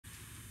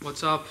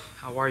What's up?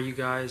 How are you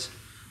guys?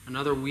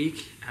 Another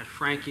week at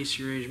Frankie's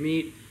Free Range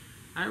Meat.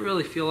 I didn't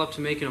really feel up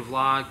to making a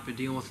vlog, been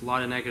dealing with a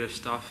lot of negative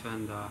stuff,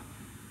 and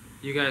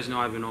you guys know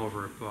I've been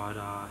over it, but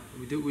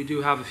we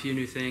do have a few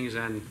new things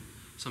and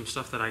some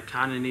stuff that I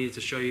kind of needed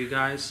to show you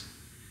guys.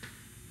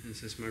 And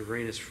since my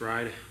brain is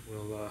fried,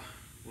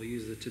 we'll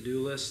use the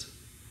to-do list.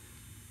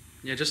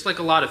 Yeah, just like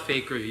a lot of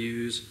fake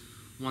reviews,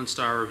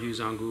 1-star reviews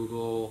on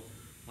Google,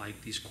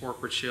 like these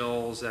corporate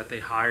shills that they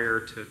hire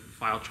to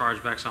file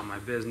chargebacks on my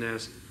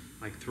business,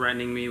 like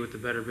threatening me with the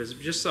Better Business,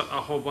 just a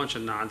whole bunch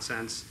of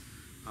nonsense.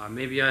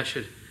 Maybe I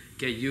should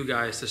get you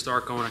guys to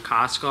start going to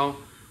Costco,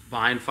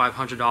 buying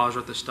 $500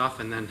 worth of stuff,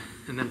 and then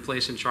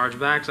placing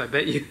chargebacks. I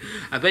bet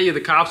you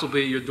the cops will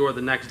be at your door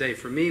the next day.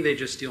 For me, they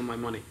just steal my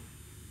money.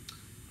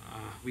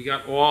 We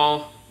got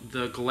all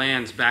the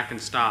glands back in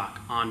stock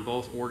on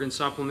both organ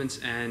supplements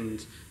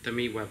and the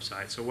meat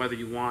website. So whether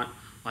you want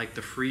like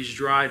the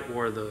freeze-dried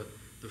or the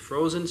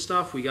frozen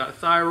stuff, we got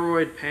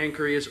thyroid,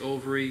 pancreas,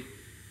 ovary,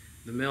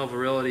 the male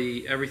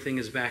virility, everything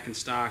is back in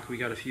stock. We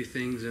got a few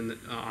things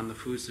on the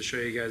foods to show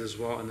you guys as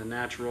well, and the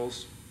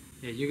naturals.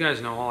 Yeah, you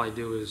guys know all I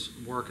do is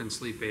work and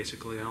sleep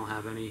basically. I don't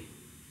have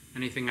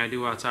anything I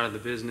do outside of the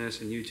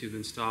business and YouTube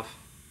and stuff.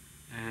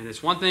 And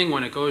it's one thing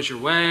when it goes your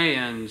way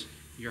and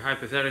you're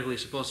hypothetically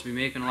supposed to be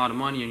making a lot of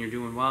money and you're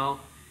doing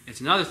well.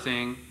 It's another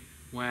thing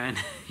when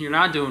you're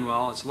not doing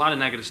well. It's a lot of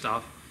negative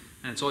stuff,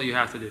 and it's all you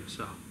have to do.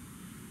 So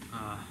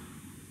I'm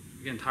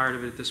getting tired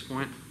of it at this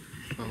point.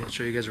 Well, let's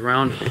show you guys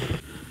around.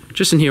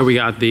 Just in here we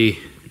got the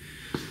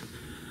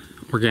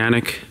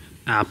organic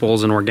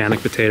apples and organic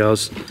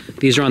potatoes.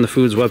 These are on the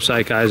Foods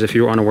website, guys, if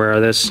you're unaware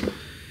of this.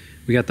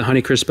 We got the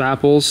Honeycrisp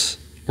apples,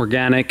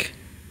 organic,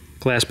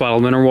 glass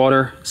bottled mineral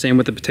water. Same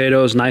with the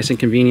potatoes, nice and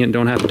convenient,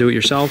 don't have to do it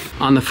yourself.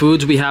 On the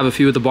foods, we have a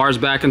few of the bars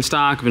back in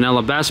stock.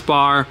 Vanilla Best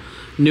Bar,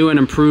 new and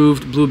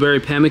improved blueberry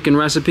pemmican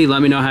recipe.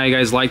 Let me know how you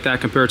guys like that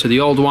compared to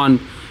the old one.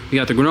 We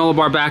got the granola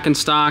bar back in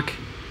stock,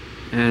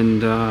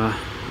 and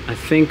I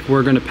think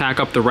we're gonna pack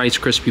up the Rice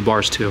Krispie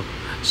bars too.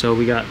 So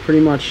we got pretty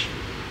much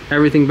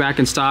everything back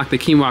in stock. The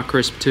Quinoa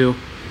Crisp too.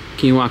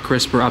 Quinoa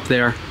Crisp are up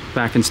there,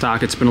 back in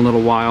stock. It's been a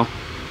little while.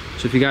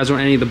 So if you guys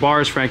want any of the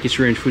bars,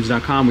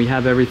 FrankiesFreeRangeFoods.com, we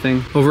have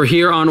everything. Over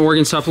here on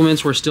organ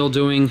supplements, we're still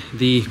doing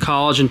the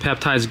collagen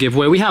peptides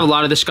giveaway. We have a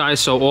lot of this, guys,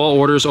 so all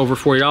orders over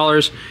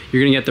 $40,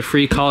 you're gonna get the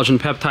free collagen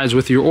peptides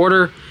with your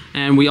order.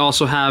 And we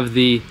also have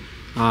the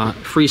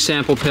free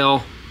sample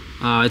pill.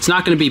 It's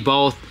not gonna be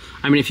both.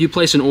 I mean, if you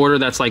place an order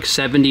that's like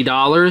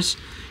 $70,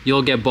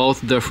 you'll get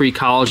both the free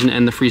collagen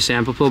and the free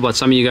sample pill, but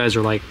some of you guys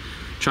are like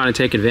trying to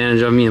take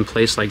advantage of me and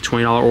place like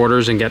 $20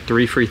 orders and get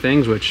 3 free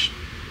things, which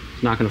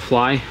is not gonna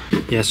fly.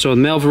 Yeah, so the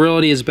male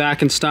virility is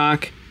back in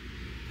stock,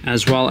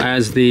 as well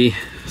as the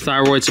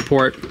thyroid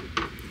support.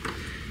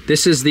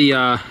 This is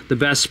the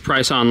best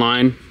price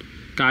online,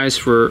 guys,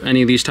 for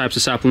any of these types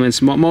of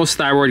supplements. Most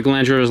thyroid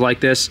glandulars like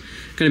this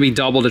gonna be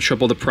double to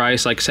triple the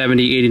price, like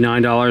 $70,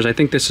 $89. I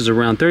think this is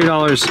around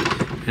 $30,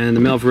 and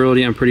the male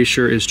virility, I'm pretty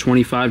sure, is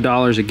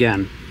 $25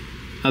 again.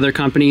 Other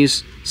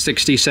companies,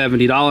 $60,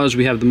 $70.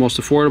 We have the most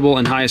affordable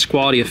and highest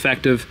quality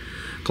effective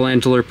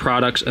glandular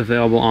products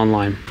available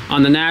online.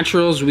 On the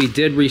naturals, we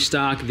did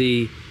restock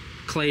the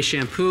clay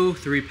shampoo,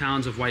 3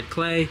 pounds of white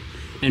clay,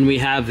 and we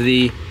have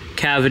the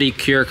cavity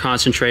cure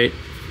concentrate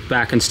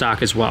back in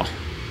stock as well.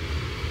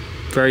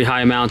 Very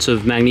high amounts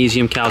of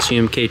magnesium,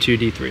 calcium, K2,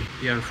 D3.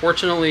 Yeah,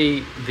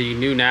 unfortunately, the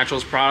new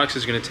naturals products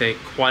is gonna take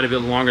quite a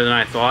bit longer than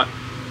I thought.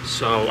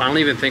 So I don't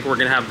even think we're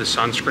gonna have the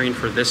sunscreen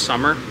for this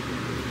summer,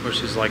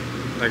 which is like,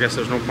 I guess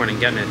there's no point in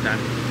getting it then.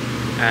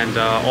 And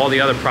all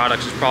the other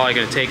products is probably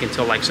gonna take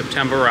until like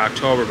September or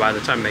October by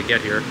the time they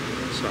get here.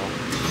 So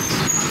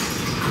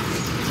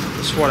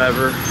it's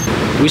whatever.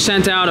 We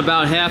sent out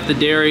about half the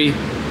dairy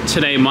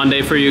today,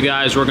 Monday, for you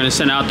guys. We're gonna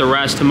send out the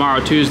rest tomorrow,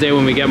 Tuesday,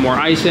 when we get more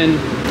ice in.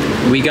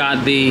 We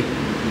got the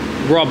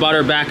raw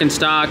butter back in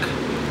stock,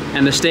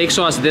 and the steak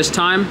sauce this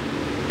time,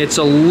 it's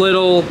a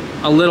little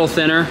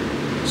thinner,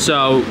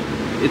 so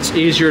it's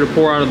easier to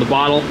pour out of the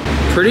bottle.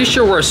 Pretty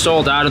sure we're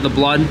sold out of the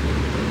blood,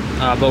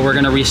 but we're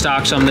gonna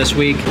restock some this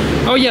week.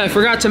 Oh yeah, I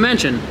forgot to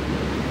mention,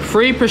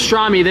 free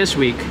pastrami this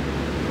week.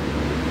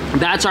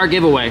 That's our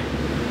giveaway.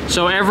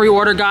 So every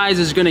order, guys,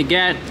 is gonna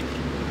get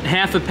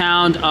half a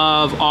pound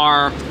of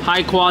our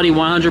high quality,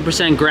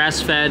 100%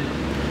 grass-fed,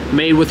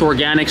 made with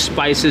organic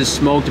spices,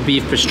 smoked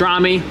beef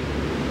pastrami.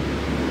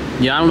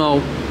 Yeah, I don't know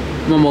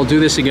when we'll do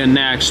this again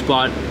next,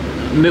 but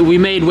we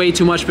made way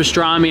too much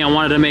pastrami. I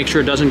wanted to make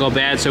sure it doesn't go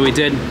bad, so we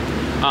did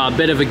a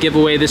bit of a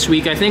giveaway this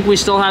week. I think we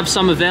still have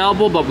some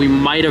available, but we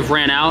might have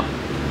ran out.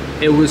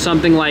 It was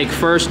something like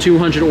first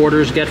 200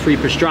 orders get free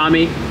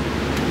pastrami,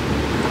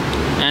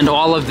 and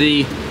all of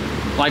the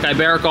like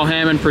Iberico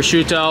ham and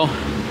prosciutto,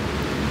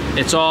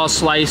 it's all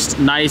sliced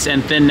nice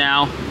and thin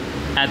now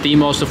at the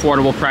most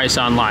affordable price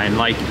online.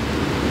 Like,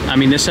 I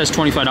mean, this says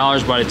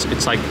 $25, but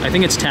it's like, I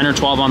think it's 10 or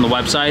 12 on the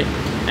website.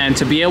 And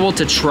to be able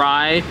to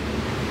try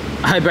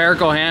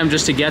Iberico ham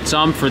just to get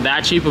some for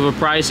that cheap of a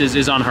price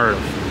is unheard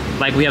of.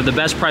 Like, we have the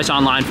best price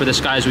online for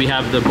this, guys. We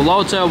have the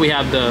Bolota, we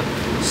have the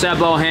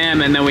Sebo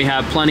ham, and then we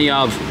have plenty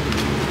of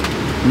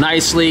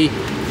nicely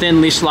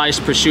thinly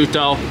sliced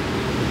prosciutto.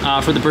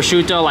 For the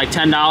prosciutto, like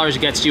 $10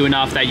 gets you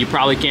enough that you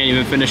probably can't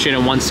even finish it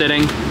in one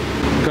sitting.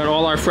 Got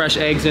all our fresh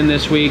eggs in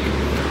this week.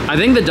 I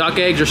think the duck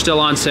eggs are still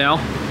on sale.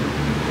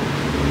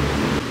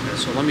 Okay,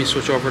 so let me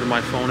switch over to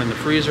my phone in the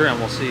freezer and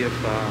we'll see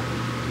if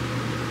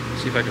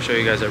I can show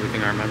you guys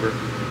everything I remember.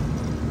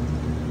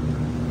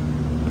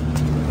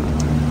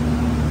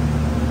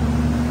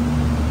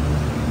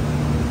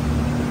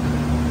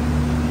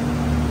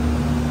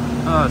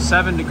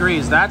 7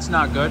 degrees, that's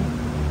not good.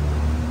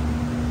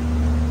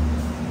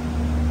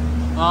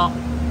 Well,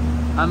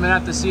 I'm gonna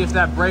have to see if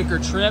that breaker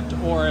tripped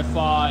or if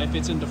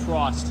it's in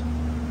defrost.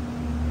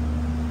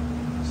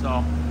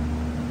 So,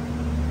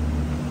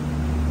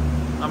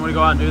 I'm gonna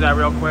go out and do that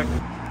real quick.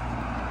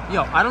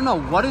 Yo, I don't know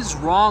what is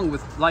wrong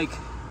with, like,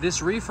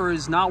 this reefer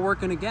is not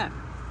working again.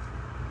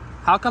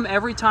 How come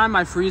every time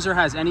my freezer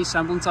has any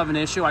semblance of an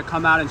issue, I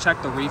come out and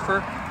check the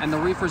reefer and the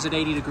reefer's at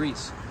 80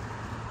 degrees?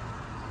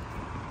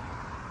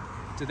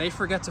 Did they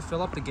forget to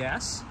fill up the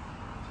gas?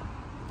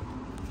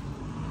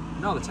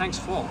 No, the tank's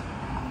full.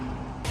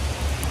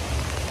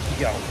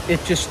 Yo,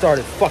 it just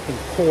started fucking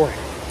pouring.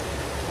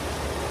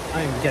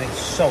 I am getting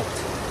soaked.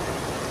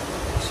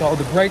 So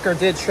the breaker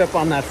did trip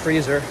on that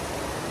freezer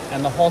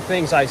and the whole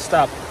thing's iced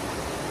up,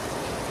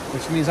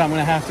 which means I'm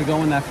gonna have to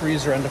go in that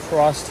freezer and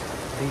defrost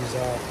these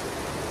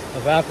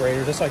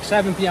evaporators. It's like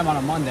 7 p.m. on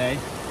a Monday,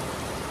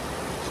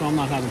 so I'm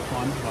not having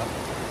fun, but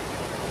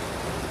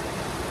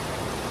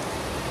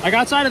like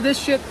outside of this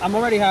shit, I'm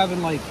already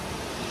having like,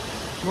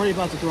 I'm already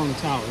about to throw in the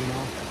towel, you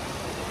know?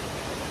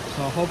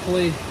 So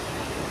hopefully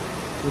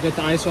we'll get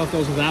the ice off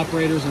those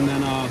evaporators and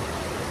then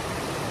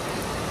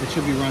it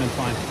should be running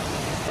fine.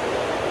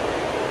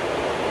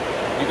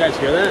 You guys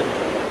hear that?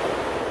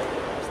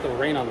 It's the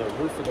rain on the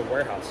roof of the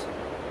warehouse.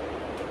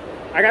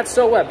 I got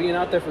so wet being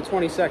out there for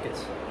 20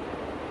 seconds.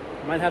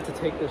 I might have to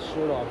take this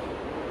shirt off.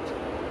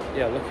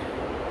 Yeah, look.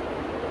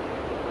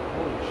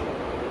 Holy shit.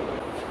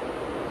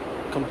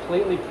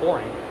 Completely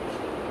pouring.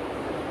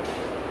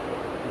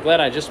 I'm glad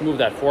I just moved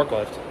that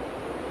forklift.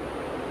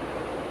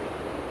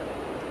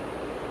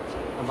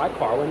 Are my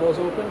car windows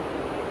open?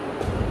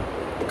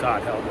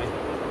 God help me.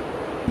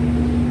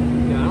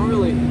 Yeah, I don't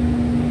really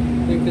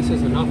think this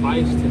is enough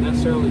ice to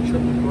necessarily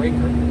trip the breaker.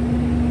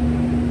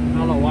 I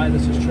don't know why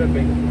this is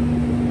tripping.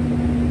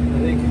 I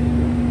think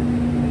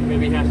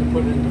maybe he has to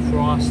put it in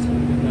defrost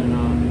and then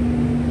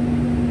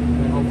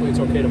hopefully it's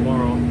okay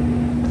tomorrow.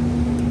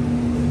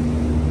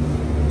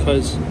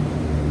 Because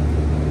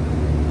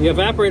the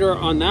evaporator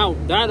on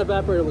that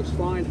evaporator looks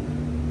fine.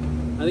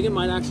 I think it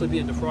might actually be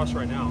in defrost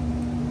right now.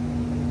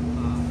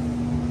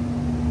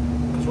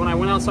 Because when I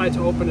went outside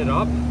to open it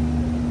up,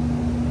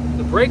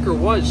 the breaker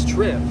was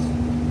tripped.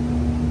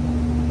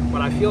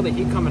 But I feel the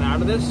heat coming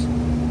out of this.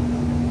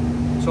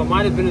 So it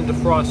might have been in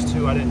defrost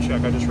too. I didn't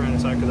check. I just ran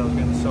inside because I was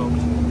getting soaked.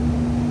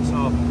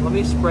 So let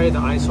me spray the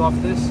ice off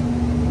this.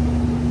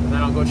 And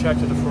then I'll go check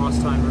the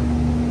defrost timer.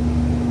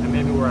 And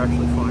maybe we're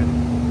actually fine.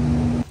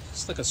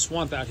 It's like a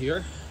swamp out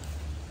here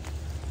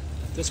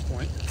at this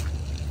point.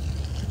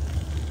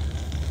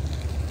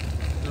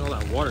 Look at all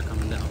that water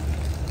coming down.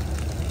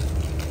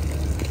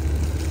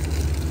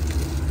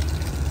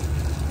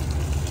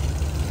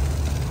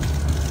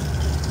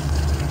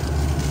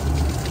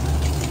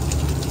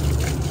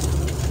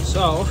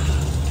 So,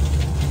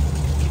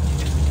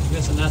 I'm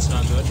guessing that's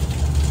not good.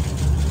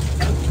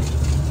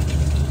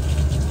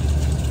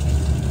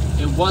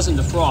 It wasn't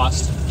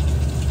defrost.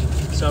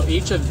 So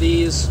each of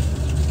these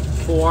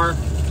 4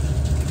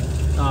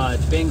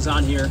 bings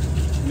on here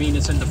mean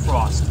it's in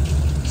defrost.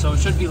 So it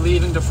should be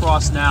leaving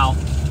defrost now.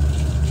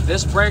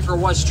 This breaker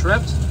was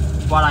tripped,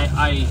 but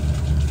I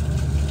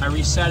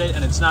reset it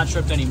and it's not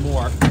tripped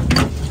anymore.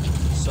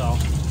 So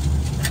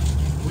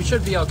we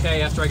should be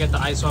okay after I get the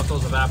ice off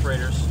those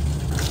evaporators.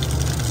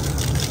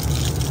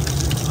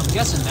 I'm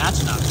guessing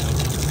that's not good.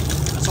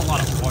 That's a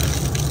lot of water.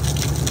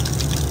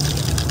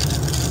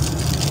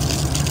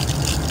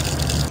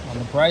 On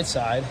the bright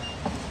side,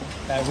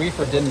 that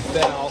reefer didn't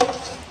fail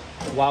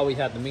while we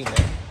had the meat in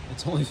it.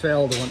 It's only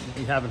failed when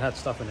we haven't had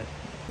stuff in it.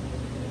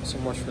 So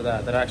much for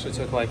that. That actually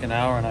took like an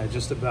hour and I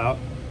just about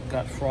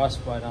got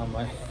frostbite on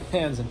my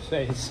hands and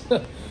face.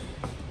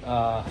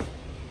 Yeah,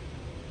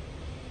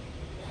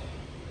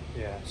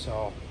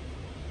 so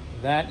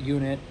that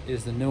unit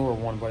is the newer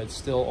one, but it's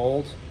still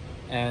old.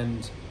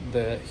 And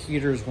the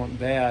heaters went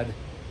bad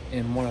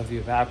in one of the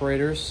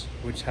evaporators,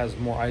 which has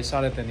more ice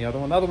on it than the other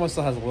one. The other one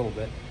still has a little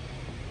bit,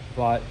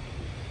 but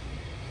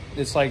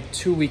it's like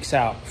 2 weeks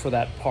out for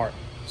that part.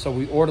 So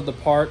we ordered the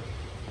part.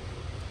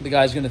 The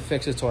guy's gonna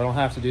fix it so I don't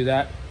have to do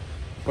that.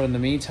 But in the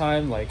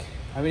meantime, like,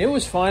 I mean, it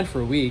was fine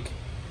for a week.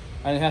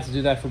 I didn't have to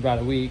do that for about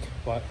a week,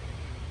 but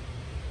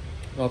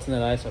melting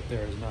that ice up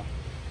there is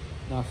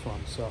not fun.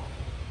 So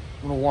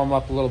I'm gonna warm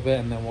up a little bit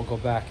and then we'll go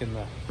back in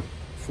the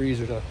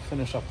freezer to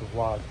finish up the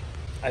vlog.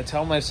 I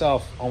tell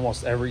myself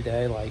almost every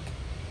day, like,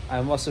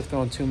 I must have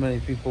thrown too many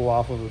people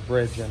off of a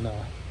bridge in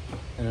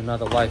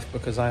another life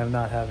because I am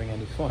not having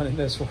any fun in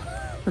this one.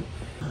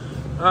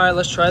 All right,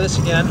 let's try this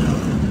again.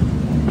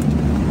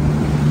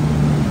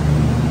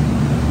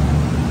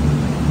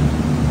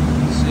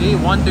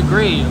 1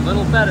 degree, a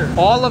little better.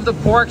 All of the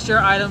pork share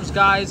items,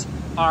 guys,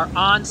 are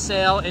on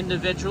sale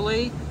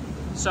individually.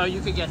 So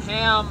you could get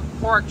ham,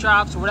 pork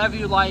chops, whatever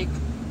you like.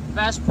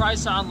 Best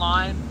price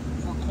online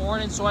for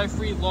corn and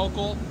soy-free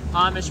local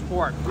Amish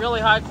pork.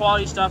 Really high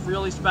quality stuff,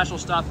 really special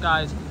stuff,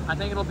 guys. I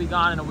think it'll be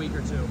gone in a week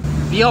or two.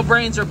 Veal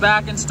brains are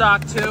back in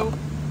stock too.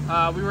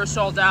 We were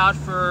sold out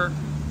for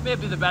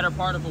maybe the better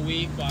part of a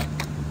week, but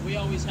we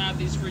always have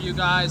these for you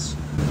guys.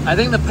 I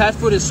think the pet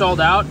food is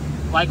sold out.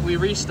 Like, we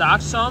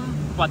restocked some,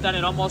 but then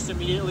it almost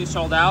immediately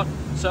sold out.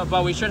 So,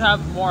 but we should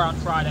have more on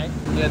Friday.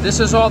 Yeah, this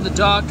is all the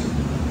duck.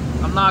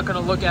 I'm not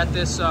gonna look at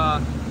this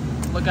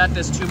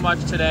too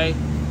much today.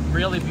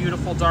 Really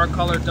beautiful dark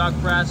colored duck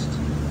breast.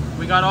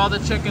 We got all the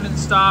chicken in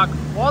stock,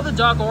 all the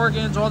duck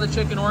organs, all the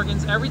chicken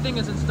organs, everything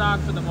is in stock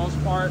for the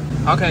most part.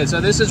 Okay,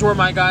 so this is where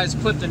my guys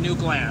put the new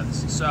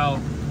glands. So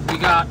we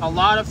got a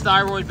lot of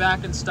thyroid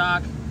back in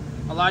stock.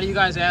 A lot of you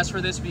guys asked for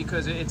this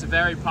because it's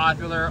very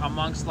popular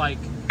amongst like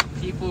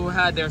people who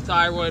had their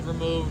thyroid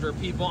removed or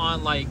people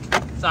on like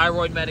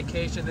thyroid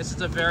medication. This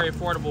is a very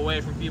affordable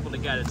way for people to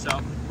get it.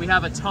 So we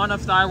have a ton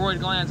of thyroid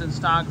glands in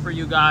stock for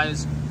you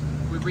guys.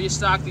 We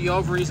restocked the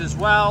ovaries as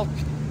well.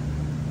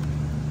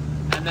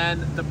 And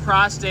then the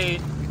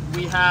prostate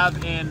we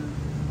have in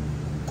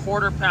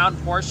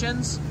quarter-pound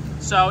portions.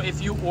 So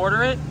if you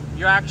order it,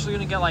 you're actually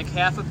gonna get like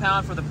half a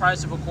pound for the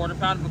price of a quarter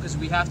pound because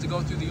we have to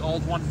go through the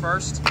old one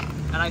first.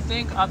 And I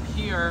think up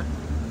here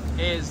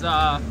is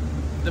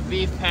the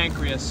beef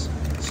pancreas.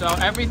 So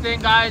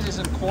everything, guys, is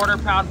in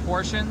quarter-pound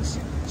portions.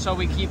 So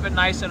we keep it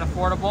nice and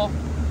affordable.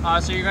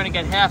 So you're gonna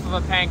get half of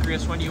a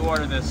pancreas when you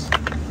order this.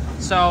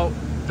 So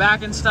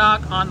back in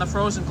stock on the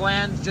frozen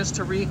glands, just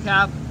to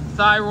recap: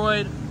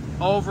 thyroid,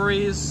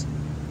 ovaries,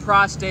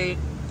 prostate,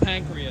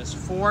 pancreas.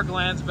 4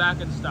 glands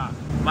back in stock.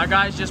 My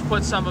guys just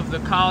put some of the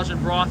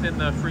collagen broth in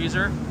the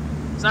freezer.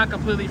 It's not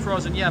completely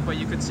frozen yet, but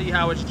you can see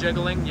how it's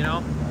jiggling, you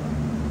know.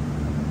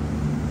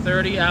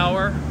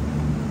 30-hour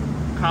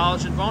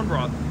collagen bone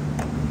broth.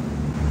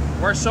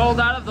 We're sold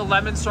out of the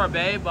lemon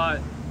sorbet,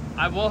 but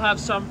I will have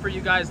some for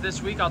you guys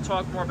this week. I'll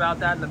talk more about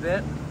that in a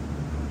bit.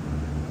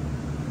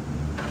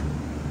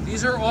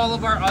 These are all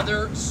of our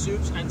other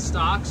soups and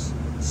stocks.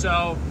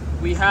 So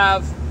we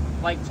have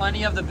like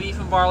plenty of the beef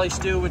and barley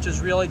stew, which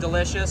is really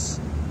delicious.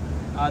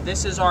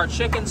 This is our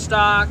chicken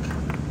stock.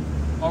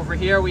 Over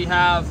here we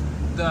have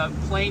the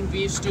plain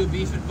beef stew,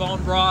 beef and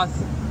bone broth.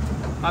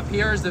 Up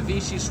here is the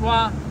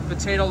vichyssoise,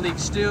 potato leek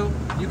stew.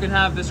 You can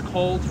have this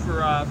cold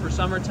for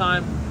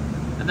summertime.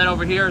 And then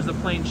over here is the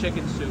plain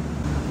chicken soup.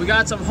 We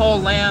got some whole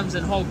lambs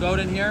and whole goat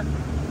in here.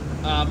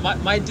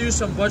 Might do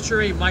some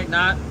butchery, might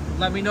not.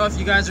 Let me know if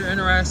you guys are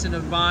interested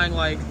in buying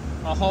like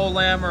a whole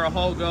lamb or a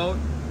whole goat.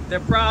 They're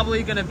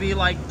probably gonna be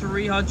like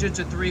 $300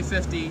 to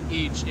 $350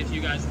 each if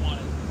you guys want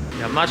it.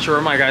 Yeah, I'm not sure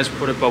where my guys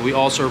put it, but we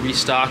also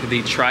restocked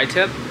the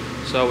tri-tip.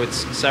 So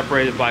it's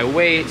separated by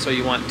weight. So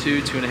you want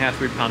 2, 2.5,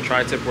 3 pound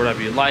tri-tip,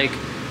 whatever you like.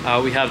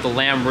 We have the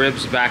lamb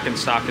ribs back in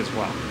stock as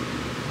well.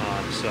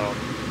 So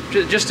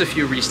just a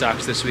few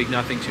restocks this week,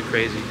 nothing too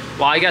crazy.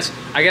 Well, I guess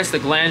the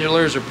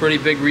glandulars are pretty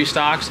big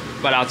restocks,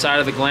 but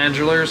outside of the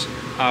glandulars,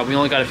 we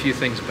only got a few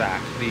things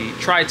back. The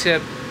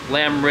tri-tip,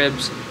 lamb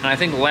ribs, and I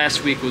think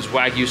last week was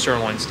Wagyu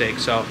sirloin steak.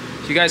 So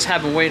if you guys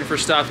have been waiting for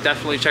stuff,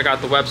 definitely check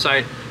out the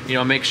website. You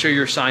know, make sure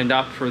you're signed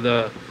up for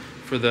the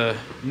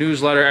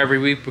newsletter every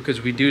week,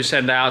 because we do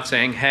send out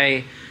saying,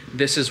 hey,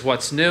 this is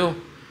what's new,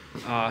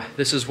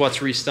 this is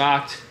what's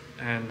restocked,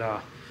 and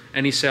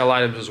any sale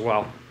items as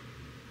well.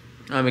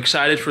 I'm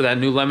excited for that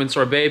new lemon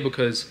sorbet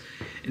because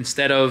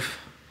instead of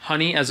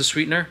honey as a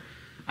sweetener,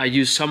 I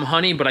used some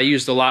honey, but I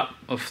used a lot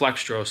of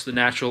flextrose, the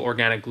natural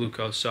organic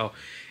glucose. So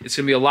it's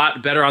gonna be a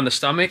lot better on the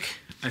stomach.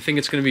 I think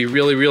it's gonna be a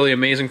really, really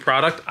amazing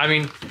product. I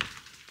mean,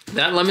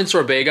 that lemon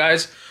sorbet,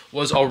 guys,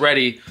 was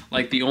already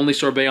like the only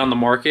sorbet on the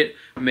market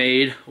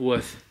made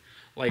with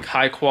like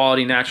high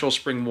quality natural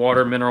spring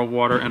water, mineral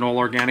water, and all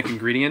organic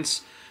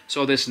ingredients.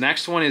 So this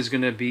next one is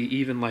gonna be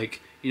even like,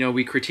 you know,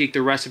 we critiqued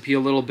the recipe a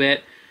little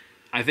bit.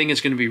 I think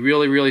it's gonna be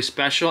really, really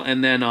special.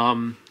 And then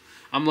I'm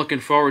looking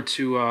forward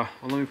to, well,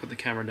 let me put the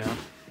camera down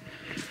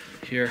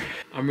here.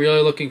 I'm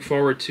really looking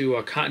forward to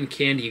a cotton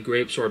candy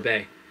grape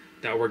sorbet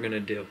that we're gonna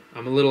do.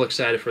 I'm a little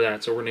excited for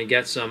that. So we're gonna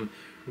get some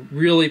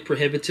really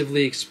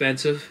prohibitively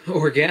expensive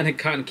organic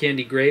cotton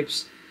candy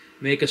grapes,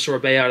 make a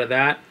sorbet out of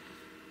that.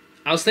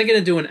 I was thinking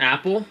of doing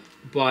apple,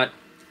 but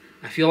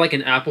I feel like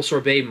an apple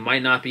sorbet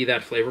might not be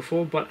that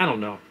flavorful, but I don't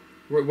know.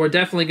 We're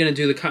definitely gonna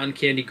do the cotton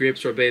candy grape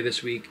sorbet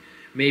this week.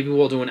 Maybe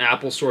we'll do an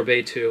apple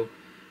sorbet too.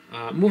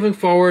 Moving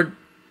forward,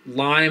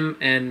 lime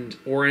and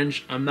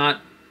orange, I'm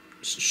not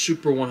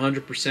super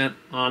 100%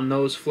 on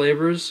those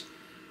flavors,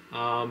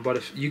 but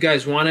if you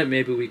guys want it,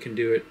 maybe we can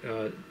do it.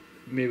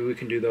 Maybe we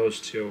can do those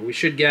too. We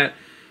should get,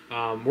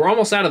 we're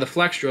almost out of the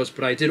flextrose,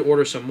 but I did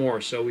order some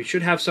more, so we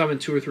should have some in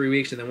 2 or 3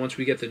 weeks, and then once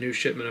we get the new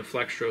shipment of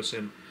flextrose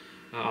in,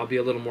 I'll be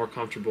a little more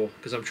comfortable,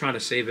 because I'm trying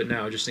to save it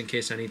now just in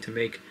case I need to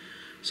make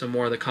some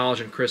more of the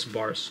collagen crisp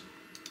bars.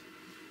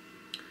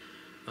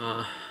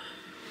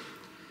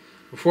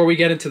 Before we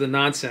get into the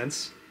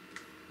nonsense,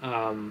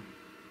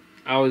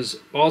 I was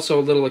also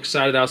a little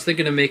excited. I was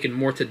thinking of making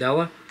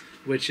mortadella,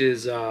 which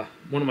is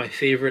one of my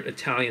favorite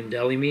Italian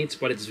deli meats,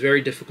 but it's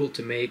very difficult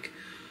to make.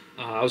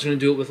 I was going to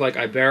do it with like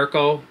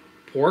Iberico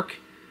pork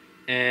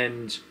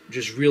and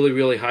just really,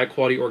 really high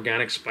quality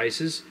organic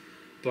spices.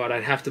 But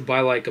I'd have to buy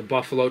like a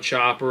buffalo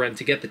chopper, and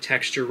to get the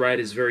texture right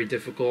is very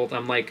difficult.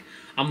 I'm like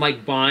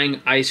buying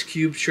ice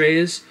cube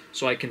trays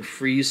so I can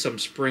freeze some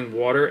spring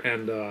water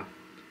and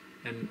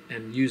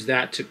use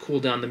that to cool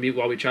down the meat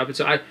while we chop it.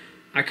 So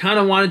I kind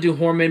of want to do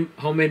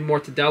homemade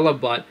mortadella,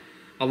 but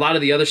a lot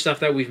of the other stuff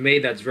that we've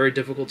made that's very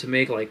difficult to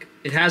make, like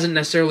it hasn't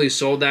necessarily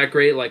sold that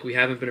great. Like we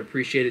haven't been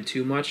appreciated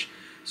too much.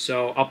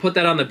 So I'll put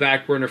that on the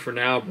back burner for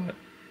now, but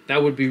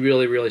that would be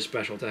really, really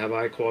special to have a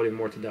high quality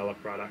mortadella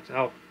product.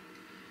 I'll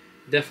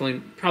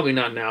definitely, probably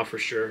not now for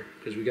sure,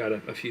 because we got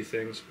a few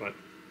things, but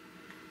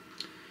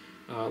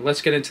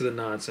let's get into the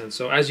nonsense.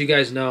 So as you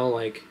guys know,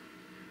 like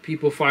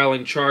people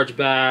filing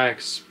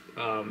chargebacks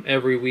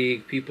every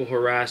week, people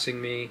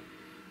harassing me,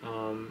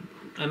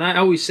 and I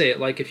always say it,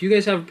 like if you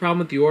guys have a problem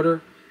with the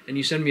order and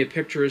you send me a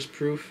picture as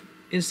proof,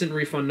 instant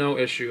refund, no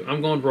issue.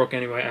 I'm going broke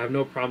anyway. I have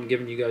no problem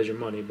giving you guys your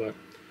money. But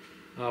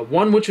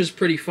one which was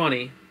pretty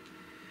funny,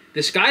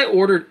 this guy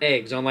ordered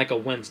eggs on like a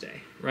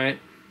Wednesday, right?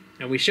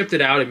 And we shipped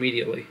it out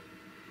immediately.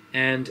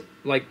 And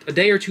like a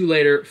day or two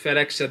later,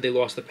 FedEx said they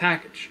lost the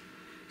package.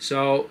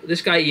 So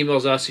this guy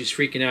emails us. He's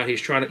freaking out.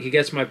 He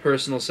gets my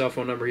personal cell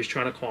phone number. He's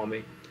trying to call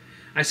me.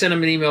 I sent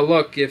him an email.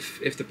 Look, if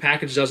the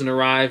package doesn't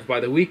arrive by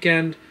the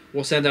weekend,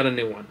 we'll send out a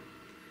new one.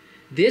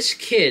 This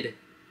kid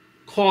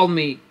called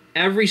me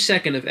every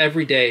second of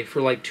every day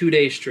for like 2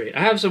 days straight.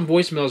 I have some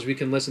voicemails we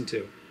can listen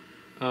to.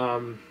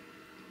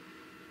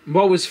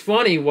 What was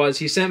funny was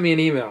he sent me an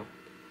email.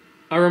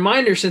 A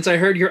reminder, since I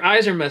heard your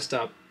eyes are messed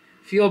up.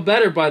 Feel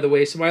better, by the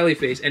way, smiley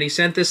face. And he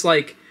sent this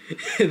like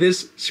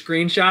this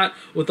screenshot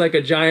with like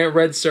a giant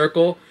red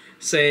circle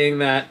saying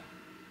that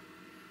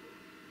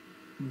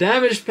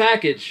damaged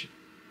package,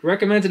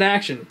 recommended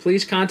action.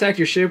 Please contact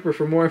your shipper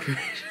for more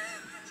information.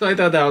 So I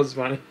thought that was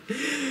funny.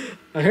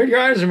 I heard your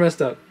eyes are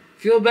messed up.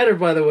 Feel better,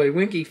 by the way,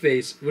 winky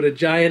face with a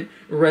giant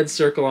red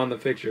circle on the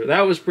picture.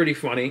 That was pretty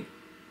funny.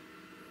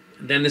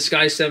 Then this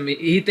guy sent me,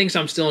 he thinks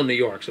I'm still in New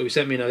York, so he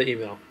sent me another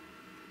email.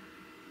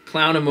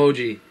 Clown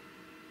emoji.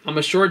 I'm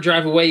a short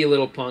drive away, you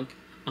little punk.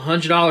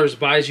 $100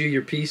 buys you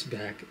your piece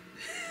back.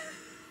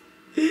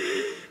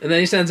 And then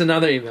he sends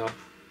another email.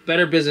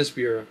 Better Business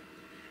Bureau.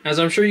 As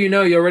I'm sure you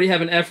know, you already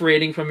have an F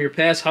rating from your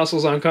past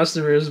hustles on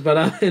customers, but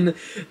I'm in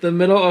the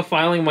middle of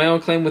filing my own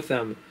claim with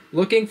them.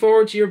 Looking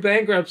forward to your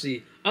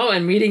bankruptcy. Oh,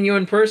 and meeting you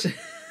in person.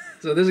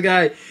 So this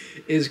guy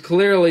is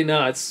clearly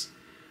nuts.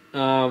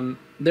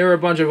 There were a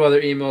bunch of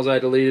other emails I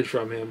deleted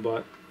from him,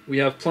 but we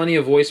have plenty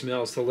of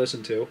voicemails to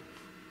listen to.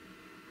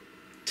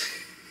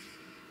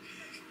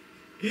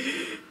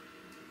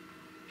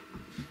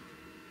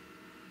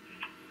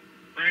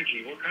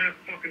 Frankie, what kind of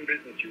fucking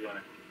business you run?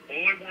 All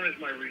I want is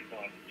my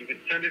refund. You can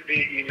send it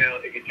via email.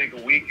 It can take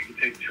a week. It can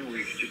take 2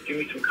 weeks. Just give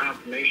me some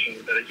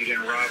confirmation that you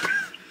didn't rob me.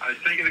 I was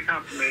taking the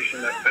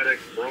confirmation that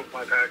FedEx broke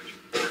my package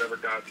before it ever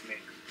got to me.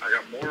 I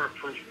got more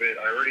proof of it.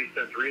 I already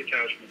sent 3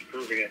 attachments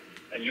proving it.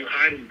 And you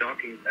hide and duck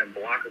and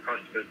block a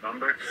customer's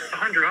number?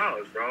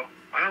 $100, bro.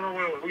 I don't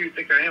know who you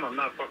think I am. I'm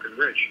not fucking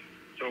rich.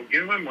 So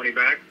give me my money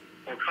back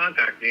or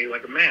contact me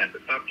like a man.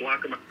 But stop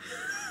blocking my...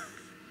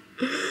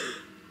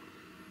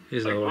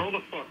 He's like, roll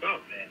the fuck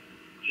up, man.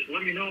 Just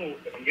let me know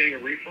if I'm getting a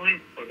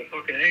refund or the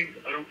fucking eggs.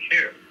 I don't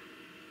care.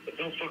 But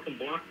don't fucking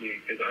block me,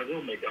 because I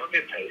will make it. I'll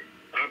get paid,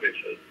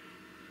 obviously.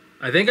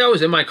 I think I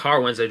was in my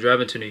car Wednesday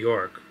driving to New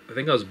York. I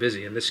think I was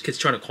busy, and this kid's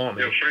trying to call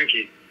me. Yo,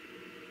 Frankie,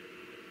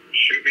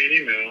 shoot me an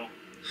email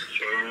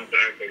so I don't have to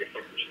act like a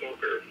fucking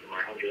stalker for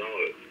my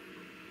 $100.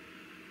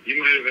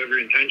 You might have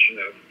every intention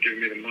of giving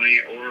me the money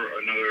or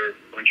another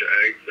bunch of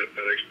eggs that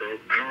FedEx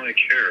broke. I don't really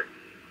care.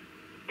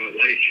 But,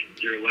 like,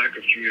 your lack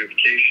of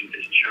communication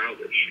is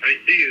childish. I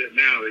see that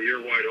now that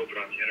you're wide open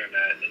on the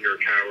internet and you're a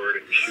coward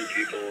and you sue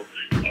people.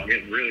 I'm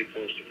getting really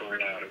close to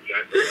finding out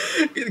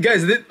exactly.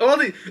 Guys,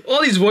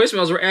 all these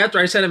voicemails were after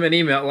I sent him an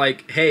email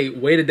like, hey,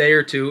 wait a day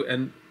or two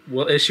and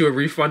we'll issue a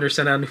refund or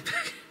send out a new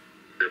package.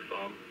 Your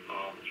phone,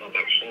 it's not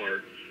that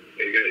hard.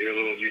 You got your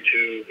little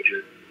YouTube with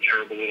your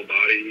terrible little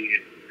body and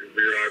your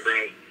weird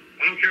eyebrows.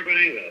 I don't care about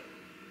any of that.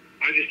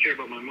 I just care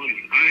about my money.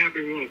 I have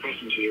been willing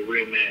customers who's a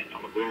real man.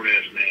 I'm a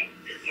grown-ass man.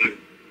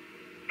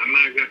 I'm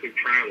not exactly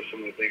proud of some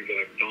of the things that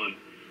I've done.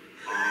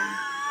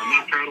 I'm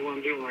not proud of what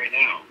I'm doing right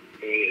now.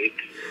 It's,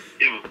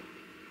 you know,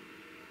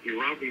 you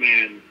rob a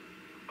man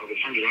of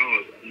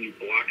 $100 and you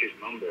block his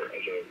number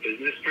as a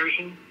business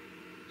person.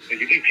 Like,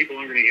 you think people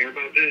aren't going to hear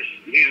about this?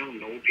 You don't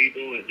know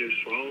people that do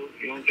slow.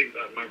 You don't think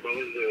that my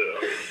brother's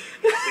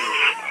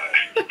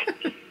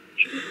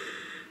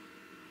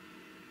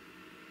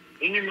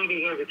Didn't your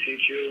mother's ever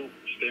teach you,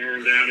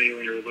 staring down at you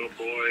when you were a little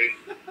boy,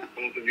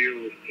 both of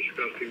you with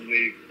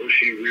disgustingly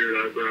bushy,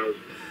 weird eyebrows?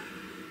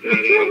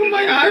 What's wrong with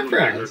my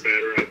eyebrows?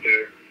 Better out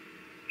there,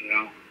 you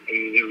know? I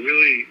mean, is it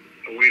really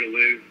a way to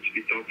live, to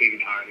be ducking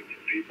and hiding from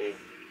people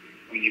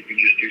when you can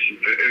just do some...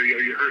 Are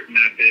you hurting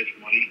that bad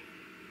for money?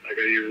 Like,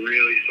 are you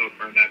really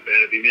suffering that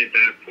bad? Have you made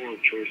bad, poor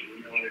choices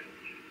in your life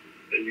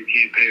that you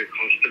can't pay a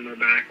customer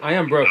back? I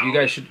am broke. You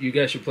guys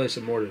should place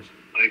some orders.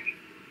 Like,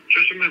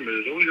 just remember,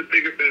 there's always a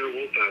bigger, better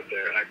wolf out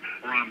there. I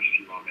promise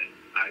you of it.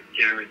 I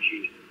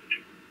guarantee it.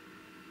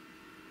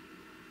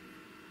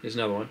 Here's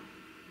another one.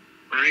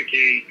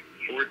 Frankie,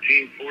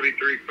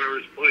 1443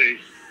 first place.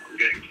 I'm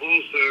getting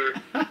closer.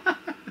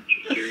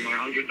 Just give me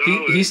my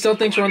 $100. He still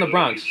thinks we're in the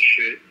Bronx.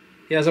 Shit.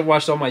 He hasn't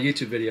watched all my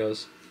YouTube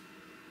videos.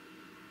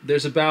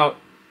 There's about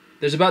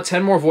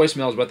 10 more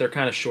voicemails, but they're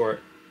kind of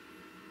short.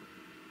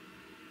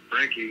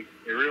 Frankie,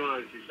 you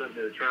realize you sent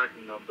me a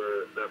tracking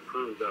number that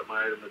proves that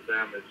my item is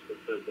damaged that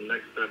says the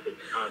next step is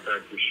to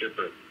contact the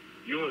shipper.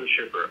 You are the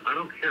shipper. I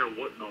don't care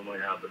what normally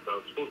happens. I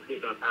was supposed to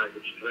get that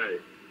package today.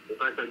 The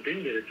fact I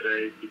didn't get it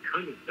today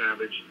because it's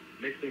damaged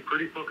makes me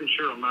pretty fucking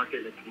sure I'm not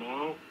getting it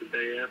tomorrow, the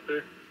day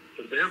after.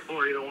 So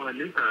therefore, you don't want a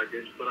new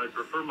package, but I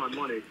prefer my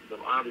money because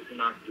I'm obviously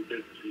not going to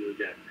do business with you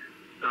again.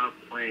 Stop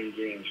playing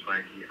games,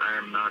 Frankie. I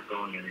am not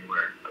going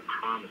anywhere. I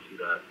promise you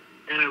that.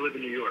 And I live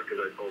in New York, as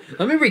I told you.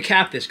 Let me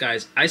recap this,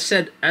 guys. As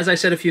I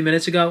said a few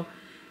minutes ago,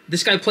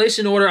 this guy placed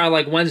an order on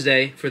like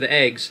Wednesday for the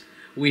eggs.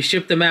 We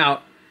shipped them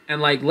out, and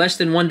like less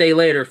than 1 day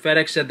later,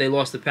 FedEx said they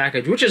lost the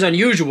package, which is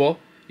unusual.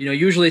 You know,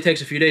 usually it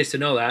takes a few days to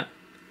know that.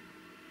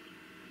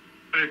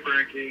 Hey,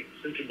 Frankie.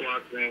 Since you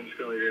blocked me, I'm just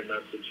going to leave you a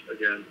message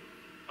again.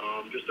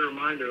 Just a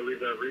reminder, leave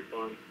that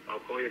refund. I'll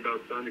call you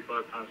about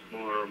 75 times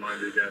tomorrow to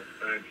remind you again.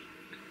 Thanks.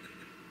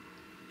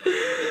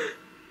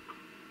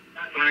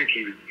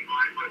 Frankie,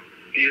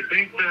 do you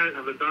think that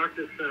if the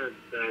doctor said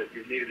that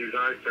you needed these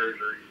eye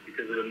surgeries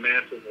because of the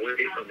massive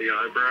weight of the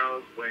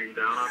eyebrows weighing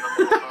down on them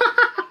all the time?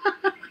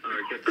 All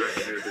right, get back to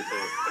me with your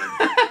thoughts.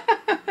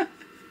 Thanks.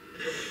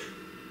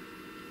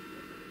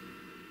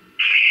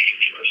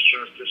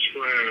 Westchester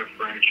Square,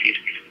 Frankie.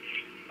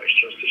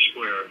 Westchester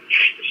Square.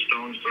 The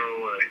stones throw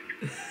away.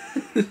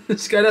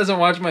 This guy doesn't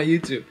watch my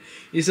YouTube.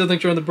 He still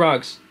thinks we're in the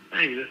Bronx.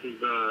 Hey, this is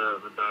the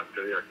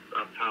doctor, the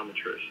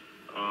optometrist.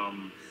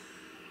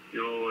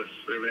 You owe us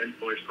an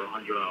invoice for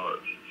 $100,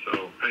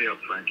 so pay up,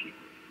 Frankie.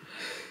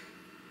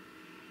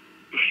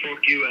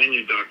 Fuck you and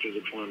your doctor's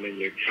appointment,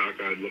 you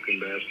cockeyed looking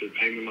bastard.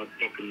 Pay me my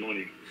fucking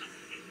money.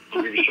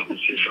 I'll give you something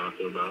to see a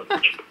doctor about.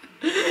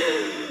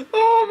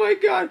 Oh my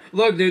god.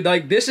 Look, dude,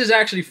 like, this is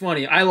actually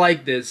funny. I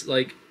like this.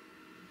 Like,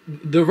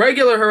 the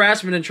regular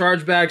harassment and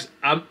chargebacks,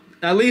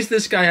 at least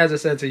this guy has a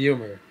sense of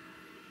humor.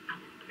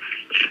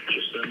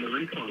 Just send the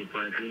refund,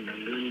 Frankie,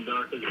 and do your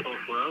doctor's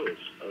 24 hours.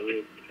 I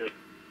really care.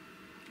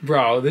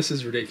 Bro, this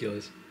is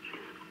ridiculous.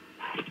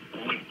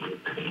 Come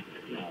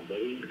on,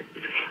 buddy.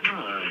 Come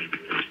on.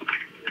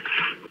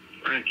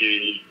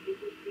 Frankie.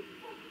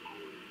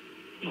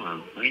 Come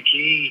on,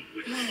 Frankie.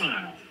 Come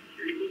on.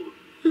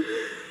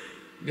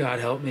 God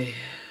help me.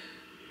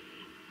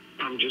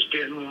 I'm just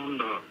getting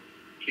warmed up.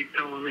 Keep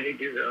telling me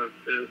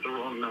it's the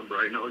wrong number.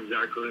 I know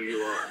exactly who you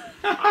are.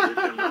 I'm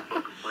not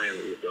fucking playing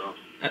with you, bro.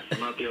 I'm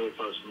not the only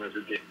person that's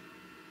a dick.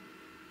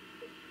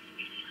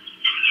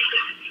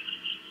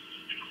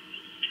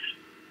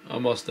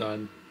 Almost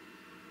done.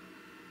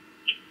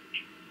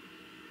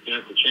 You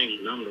have to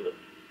change your number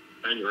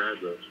and your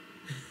address.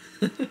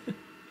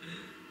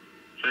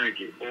 Thank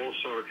you. All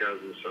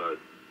sarcasm aside.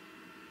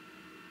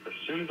 As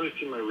soon as I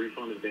see my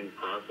refund is being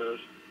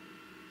processed,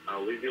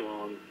 I'll leave you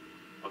alone.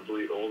 I'll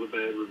delete all the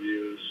bad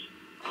reviews.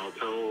 I'll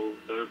tell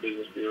Better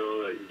Business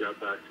Bureau that you got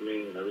back to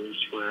me and everything's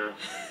square.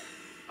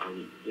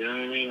 You know what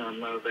I mean? I'm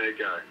not a bad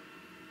guy.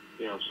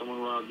 You know, if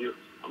someone robbed you,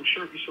 I'm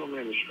sure if you saw me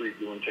on the street,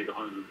 you wouldn't take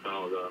 $100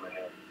 out of my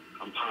head.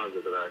 I'm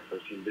positive of that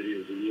because I've seen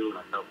videos of you and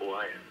I know who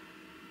I am.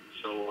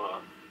 So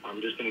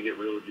I'm just going to get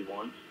real with you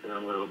once, and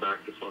I'm going to go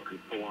back to fucking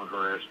full-on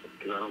harassment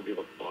because I don't give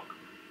a fuck.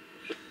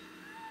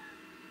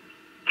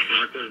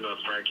 Not good enough,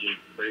 Frankie,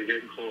 but you're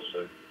getting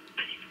closer.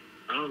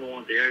 I don't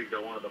want the eggs,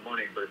 I wanted the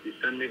money, but if you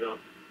send me the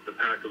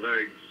pack of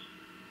eggs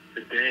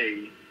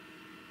today...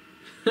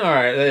 All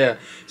right, yeah.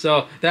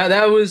 So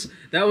that was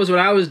what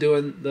I was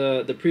doing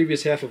the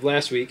previous half of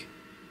last week.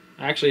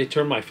 I actually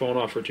turned my phone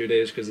off for 2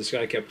 days because this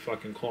guy kept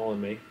fucking calling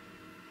me.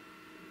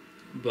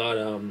 But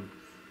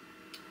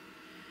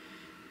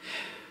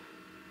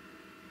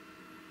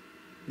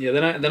yeah.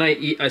 Then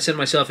I sent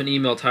myself an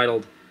email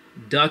titled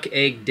 "Duck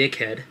Egg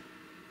Dickhead."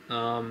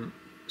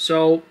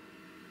 So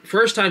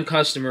first time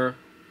customer,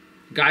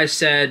 guy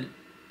said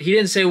he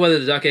didn't say whether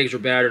the duck eggs were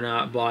bad or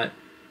not, but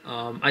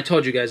I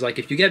told you guys, like,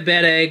 if you get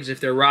bad eggs, if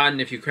they're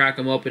rotten, if you crack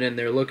them open and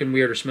they're looking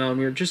weird or smelling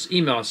weird, just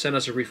email us, send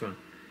us a refund.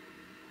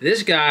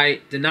 This guy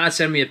did not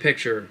send me a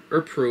picture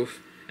or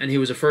proof, and he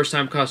was a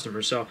first-time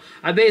customer. So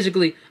I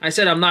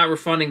said I'm not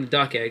refunding the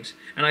duck eggs,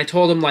 and I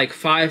told him like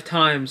 5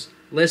 times,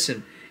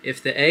 listen,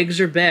 if the eggs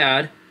are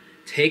bad,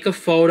 take a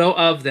photo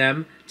of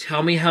them,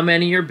 tell me how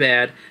many are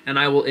bad, and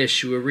I will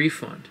issue a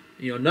refund.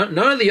 You know,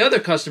 none of the other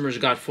customers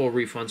got full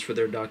refunds for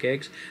their duck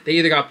eggs. They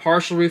either got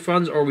partial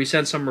refunds or we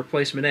sent some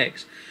replacement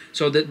eggs.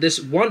 So this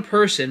one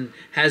person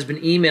has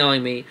been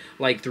emailing me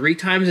like 3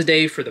 times a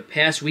day for the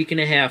past week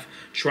and a half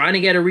trying to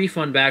get a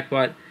refund back,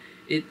 but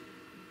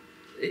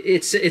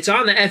it's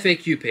on the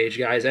FAQ page,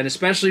 guys, and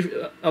especially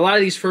a lot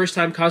of these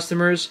first-time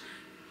customers,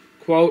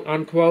 quote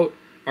unquote,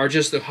 are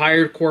just the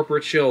hired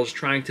corporate shills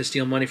trying to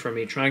steal money from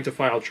me, trying to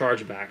file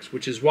chargebacks,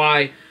 which is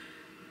why,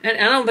 and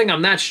I don't think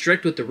I'm that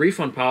strict with the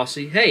refund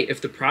policy. Hey,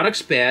 if the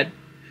product's bad,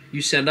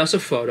 you send us a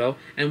photo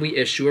and we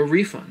issue a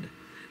refund.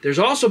 There's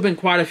also been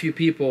quite a few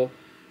people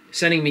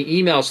sending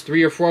me emails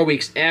 3 or 4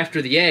 weeks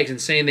after the eggs and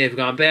saying they've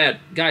gone bad.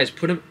 Guys,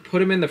 put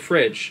them in the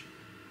fridge.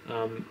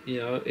 You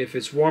know, if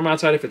it's warm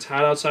outside, if it's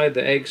hot outside,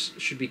 the eggs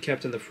should be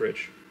kept in the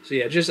fridge. So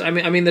yeah, just I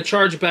mean the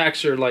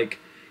chargebacks are like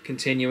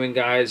continuing,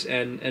 guys,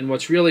 and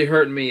what's really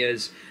hurting me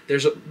is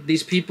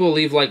these people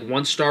leave like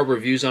 1-star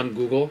reviews on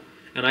Google,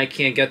 and I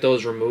can't get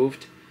those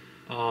removed.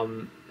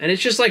 And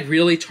it's just like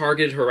really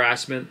targeted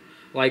harassment.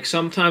 Like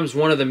sometimes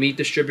one of the meat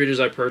distributors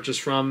I purchase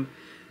from,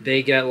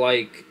 they get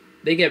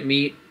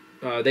meat.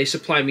 They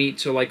supply meat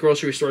to like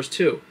grocery stores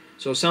too.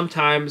 So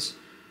sometimes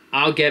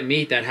I'll get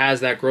meat that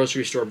has that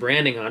grocery store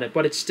branding on it,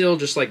 but it's still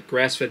just like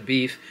grass-fed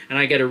beef, and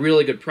I get a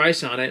really good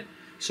price on it.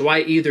 So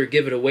I either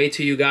give it away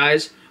to you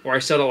guys, or I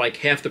sell it like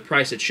half the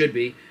price it should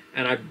be,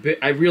 and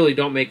I really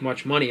don't make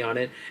much money on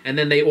it. And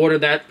then they order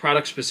that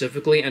product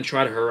specifically and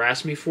try to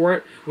harass me for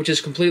it, which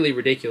is completely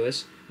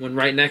ridiculous, when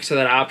right next to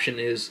that option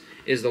is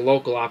the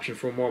local option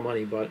for more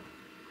money. But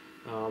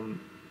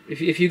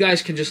if you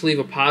guys can just leave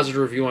a positive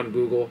review on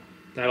Google,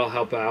 that'll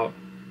help out.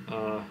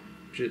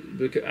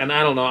 And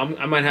I don't know,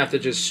 I might have to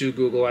just sue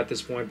Google at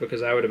this point,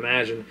 because I would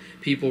imagine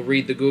people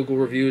read the Google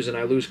reviews and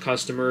I lose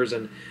customers,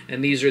 and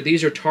these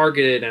are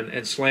targeted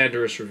and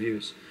slanderous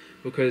reviews.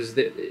 Because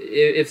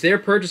if they're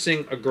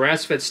purchasing a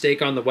grass-fed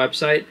steak on the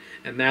website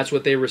and that's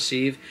what they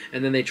receive,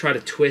 and then they try to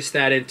twist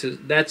that into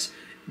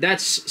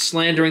that's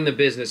slandering the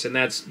business, and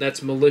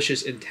that's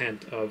malicious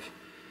intent of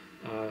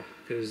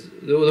because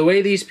the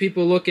way these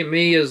people look at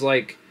me is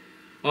like,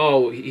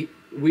 oh,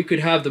 we could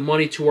have the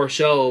money to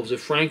ourselves.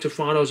 If Frank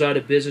Tufano's out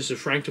of business, if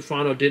Frank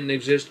Tufano didn't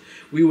exist,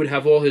 we would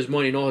have all his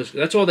money and all his.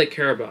 That's all they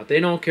care about. They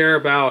don't care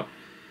about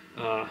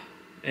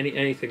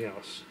anything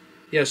else.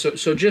 Yeah,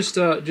 so just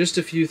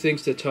a few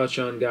things to touch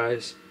on,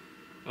 guys.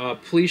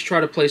 Please try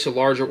to place a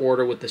larger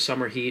order with the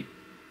summer heat.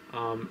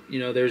 You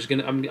know,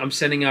 I'm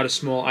sending out a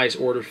small ice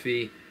order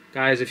fee,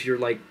 guys. If you're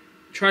like,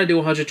 try to do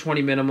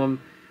 120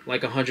 minimum,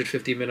 like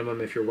 150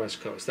 minimum if you're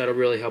West Coast. That'll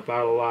really help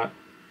out a lot.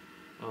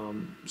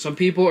 Some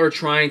people are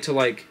trying to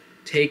like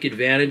take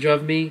advantage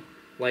of me,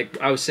 like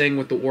I was saying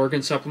with the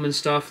organ supplement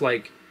stuff.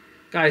 Like,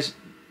 guys,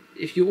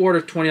 if you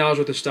order $20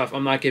 worth of stuff,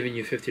 I'm not giving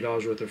you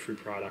 $50 worth of free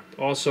product.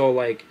 Also,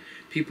 like,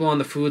 people on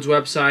the foods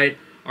website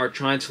are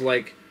trying to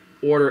like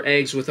order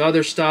eggs with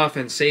other stuff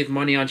and save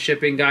money on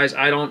shipping. Guys,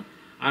 I don't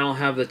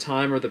have the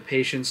time or the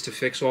patience to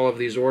fix all of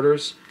these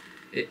orders.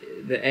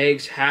 The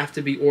eggs have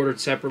to be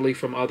ordered separately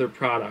from other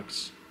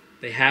products.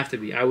 They have to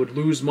be. I would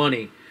lose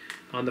money.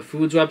 On the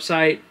foods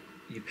website,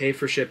 you pay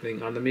for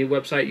shipping. On the meat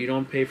website, you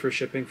don't pay for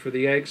shipping for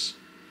the eggs.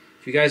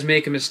 If you guys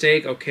make a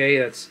mistake, okay,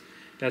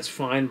 that's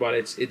fine, but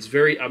it's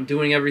very, I'm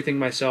doing everything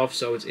myself,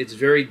 so it's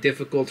very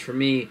difficult for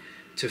me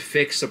to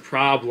fix a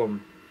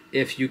problem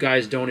if you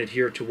guys don't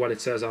adhere to what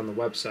it says on the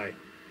website.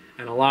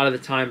 And a lot of the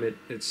time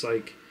it's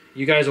like,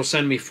 you guys will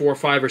send me 4,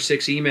 5, or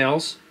 6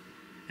 emails,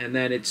 and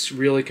then it's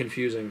really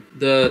confusing.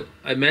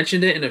 I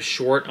mentioned it in a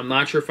short, I'm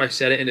not sure if I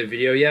said it in a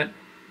video yet.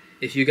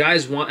 If you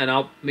guys want,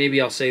 and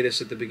maybe I'll say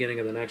this at the beginning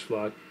of the next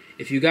vlog,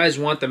 if you guys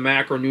want the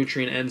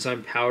macronutrient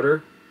enzyme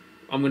powder,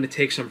 I'm going to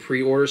take some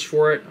pre-orders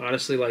for it.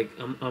 Honestly, like,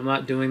 I'm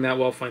not doing that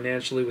well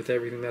financially with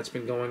everything that's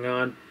been going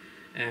on,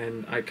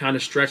 and I kind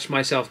of stretched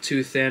myself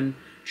too thin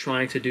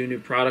trying to do new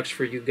products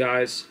for you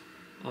guys.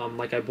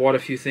 Like, I bought a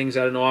few things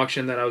at an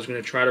auction that I was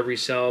going to try to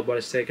resell, but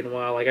it's taken a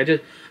while. Like,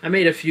 I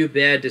made a few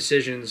bad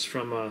decisions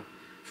from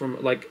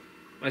like,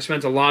 I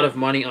spent a lot of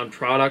money on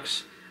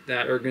products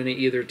that are going to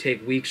either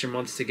take weeks or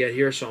months to get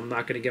here, so I'm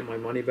not going to get my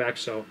money back.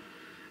 So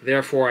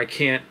therefore I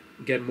can't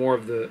get more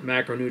of the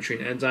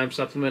macronutrient enzyme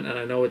supplement, and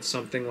I know it's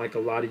something like a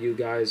lot of you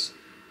guys,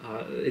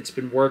 it's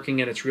been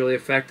working and it's really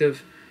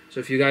effective. So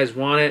if you guys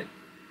want it,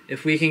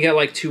 if we can get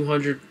like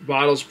 200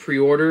 bottles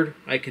pre-ordered,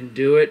 I can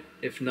do it.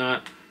 If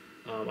not,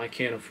 I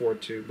can't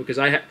afford to, because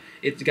guys,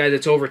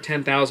 it's over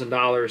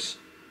 $10,000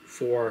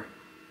 for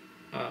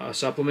a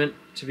supplement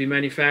to be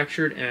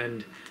manufactured,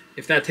 and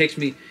if that takes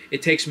me,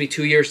 it takes me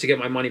 2 years to get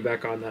my money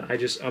back on that.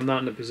 I'm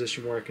not in a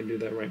position where I can do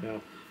that right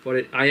now.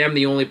 But I am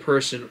the only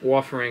person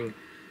offering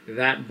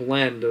that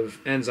blend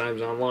of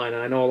enzymes online,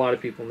 and I know a lot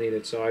of people need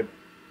it, so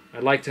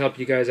I'd like to help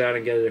you guys out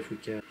and get it if we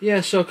can.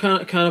 Yeah, so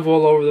kind of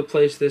all over the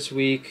place this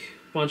week.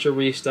 Bunch of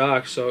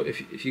restocks. So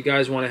if you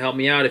guys want to help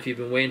me out, if you've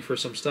been waiting for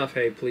some stuff,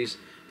 hey, please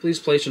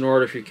place an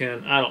order if you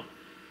can. I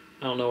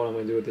don't know what I'm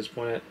going to do at this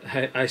point.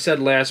 I said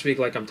last week,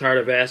 like, I'm tired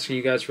of asking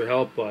you guys for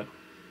help, but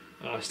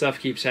stuff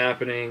keeps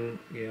happening,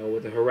 you know,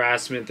 with the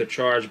harassment, the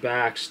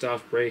chargeback,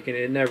 stuff breaking.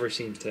 It never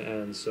seems to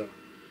end. So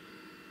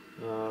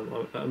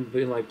I've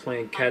been like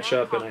playing catch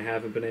up, and I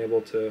haven't been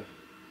able to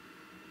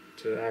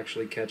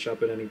actually catch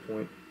up at any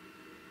point.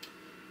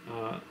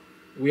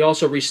 We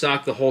also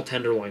restocked the whole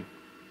tenderloin,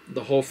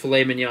 the whole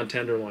filet mignon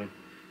tenderloin.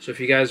 So if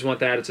you guys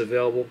want that, it's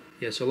available.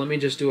 Yeah, so let me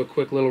just do a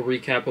quick little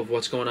recap of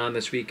what's going on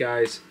this week,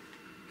 guys.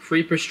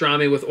 Free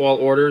pastrami with all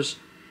orders.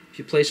 If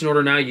you place an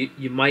order now,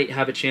 you might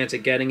have a chance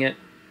at getting it.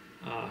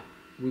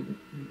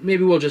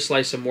 Maybe we'll just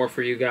slice some more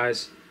for you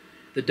guys.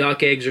 The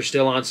duck eggs are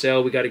still on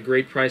sale. We got a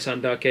great price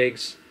on duck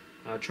eggs.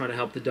 Trying to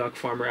help the duck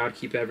farmer out,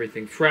 keep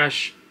everything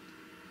fresh.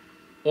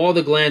 All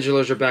the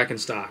glandulars are back in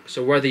stock.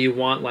 So whether you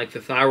want like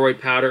the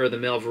thyroid powder or the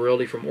male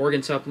virility from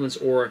organ supplements,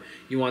 or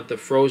you want the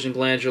frozen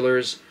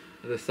glandulars,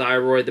 the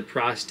thyroid, the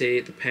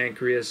prostate, the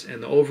pancreas,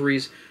 and the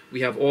ovaries,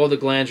 we have all the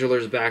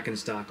glandulars back in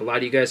stock. A lot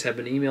of you guys have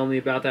been emailing me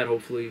about that.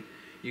 Hopefully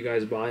you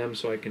guys buy them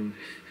so I can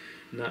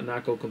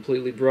not go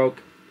completely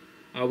broke.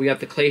 We got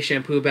the clay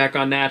shampoo back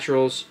on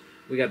naturals.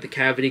 We got the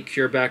cavity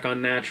cure back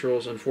on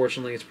naturals.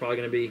 Unfortunately, it's probably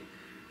going to be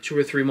 2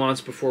 or 3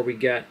 months before we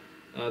get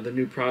the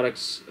new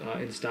products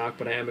in stock,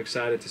 but I am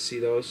excited to see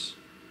those.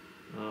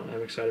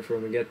 I'm excited for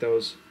when we get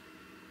those.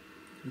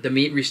 The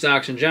meat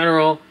restocks in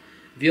general: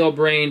 veal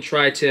brain,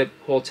 tri-tip,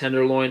 whole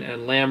tenderloin,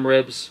 and lamb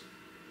ribs.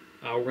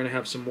 We're going to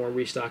have some more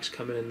restocks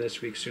coming in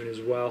this week soon as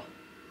well.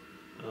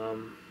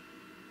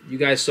 You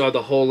guys saw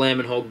the whole lamb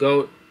and whole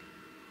goat.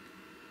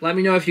 Let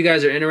me know if you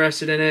guys are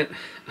interested in it.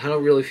 I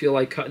don't really feel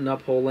like cutting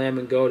up whole lamb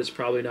and goat. It's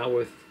probably not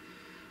worth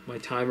my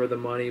time or the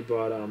money,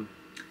 but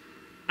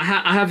I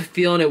have a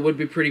feeling it would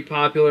be pretty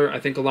popular. I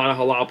think a lot of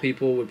halal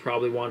people would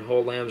probably want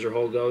whole lambs or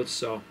whole goats.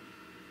 So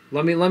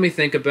let me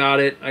think about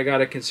it. I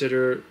gotta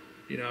consider,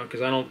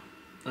 because I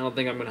don't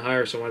think I'm gonna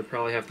hire someone. I'd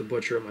probably have to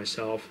butcher it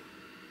myself.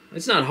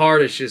 It's not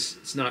hard.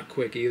 It's not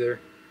quick either.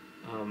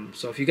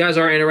 So if you guys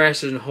are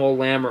interested in whole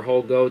lamb or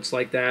whole goats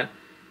like that,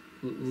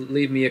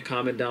 leave me a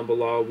comment down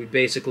below. We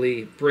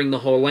basically bring the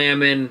whole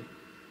lamb in,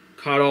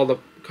 cut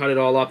it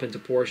all up into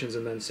portions,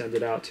 and then send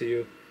it out to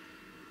you.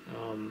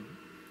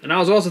 And I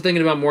was also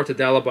thinking about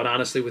Mortadella, but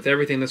honestly, with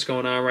everything that's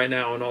going on right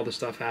now and all the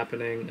stuff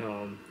happening,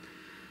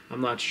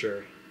 I'm not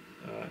sure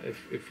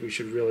if we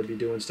should really be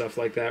doing stuff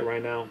like that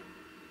right now.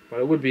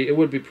 But it would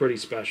be pretty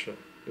special.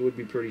 It would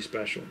be pretty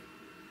special.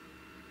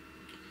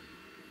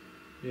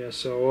 Yeah.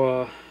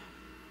 So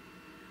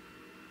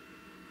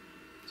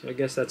I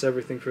guess that's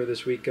everything for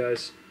this week,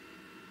 guys.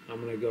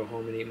 I'm gonna go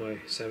home and eat my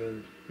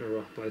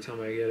by the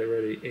time I get it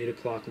ready, 8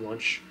 o'clock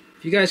lunch.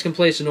 If you guys can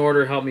place an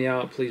order, help me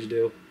out, please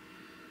do.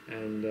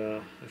 And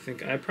I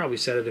think I probably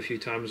said it a few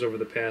times over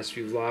the past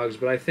few vlogs,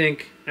 but I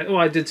think, well,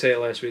 I did say it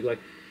last week. Like,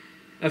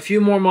 a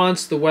few more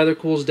months, the weather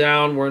cools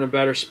down, we're in a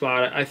better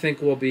spot. I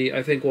think we'll be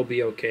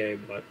okay,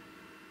 but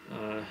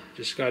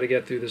just got to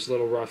get through this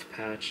little rough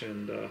patch,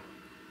 and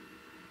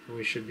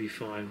we should be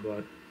fine.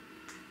 But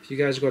if you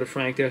guys go to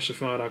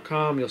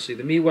frank-safano.com, you'll see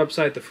the meat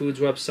website, the foods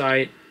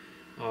website,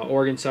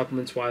 organ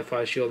supplements,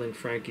 Wi-Fi shielding,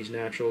 Frankie's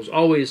Naturals.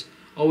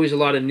 Always a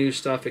lot of new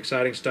stuff,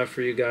 exciting stuff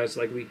for you guys.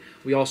 Like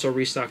we also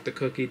restocked the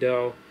cookie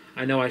dough.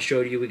 I know I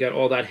showed you. We got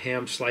all that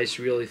ham sliced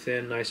really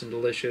thin, nice and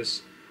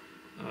delicious.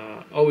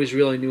 Always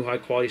really new, high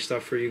quality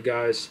stuff for you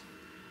guys.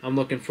 I'm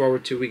looking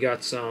forward to. We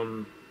got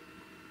some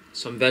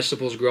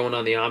vegetables growing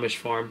on the Amish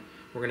farm.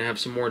 We're gonna have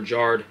some more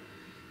jarred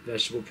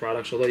vegetable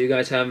products. Although you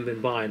guys haven't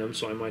been buying them,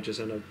 so I might just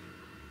end up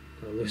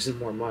losing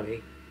more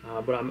money.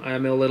 But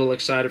I'm a little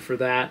excited for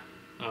that.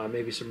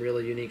 Maybe some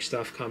really unique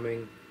stuff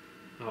coming.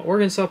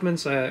 Organ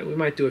supplements, we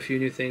might do a few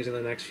new things in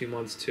the next few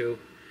months too.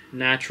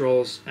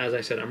 Naturals, as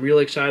I said, I'm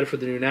really excited for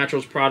the new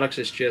naturals products.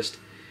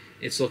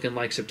 It's looking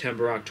like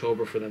September,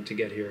 October for them to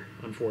get here,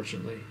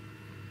 unfortunately.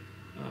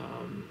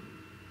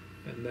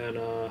 And then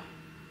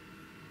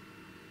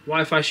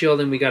Wi-Fi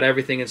shielding, we got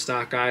everything in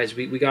stock, guys.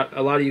 We got,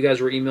 a lot of you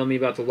guys were emailing me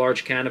about the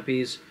large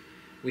canopies.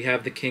 We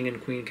have the king and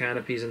queen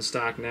canopies in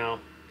stock now.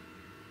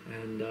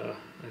 And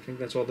I think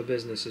that's all the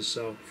businesses.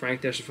 So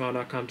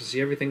frank-safano.com to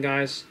see everything,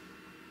 guys.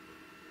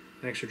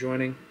 Thanks for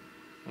joining.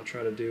 I'll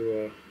try to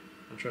do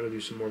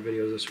some more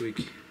videos this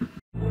week.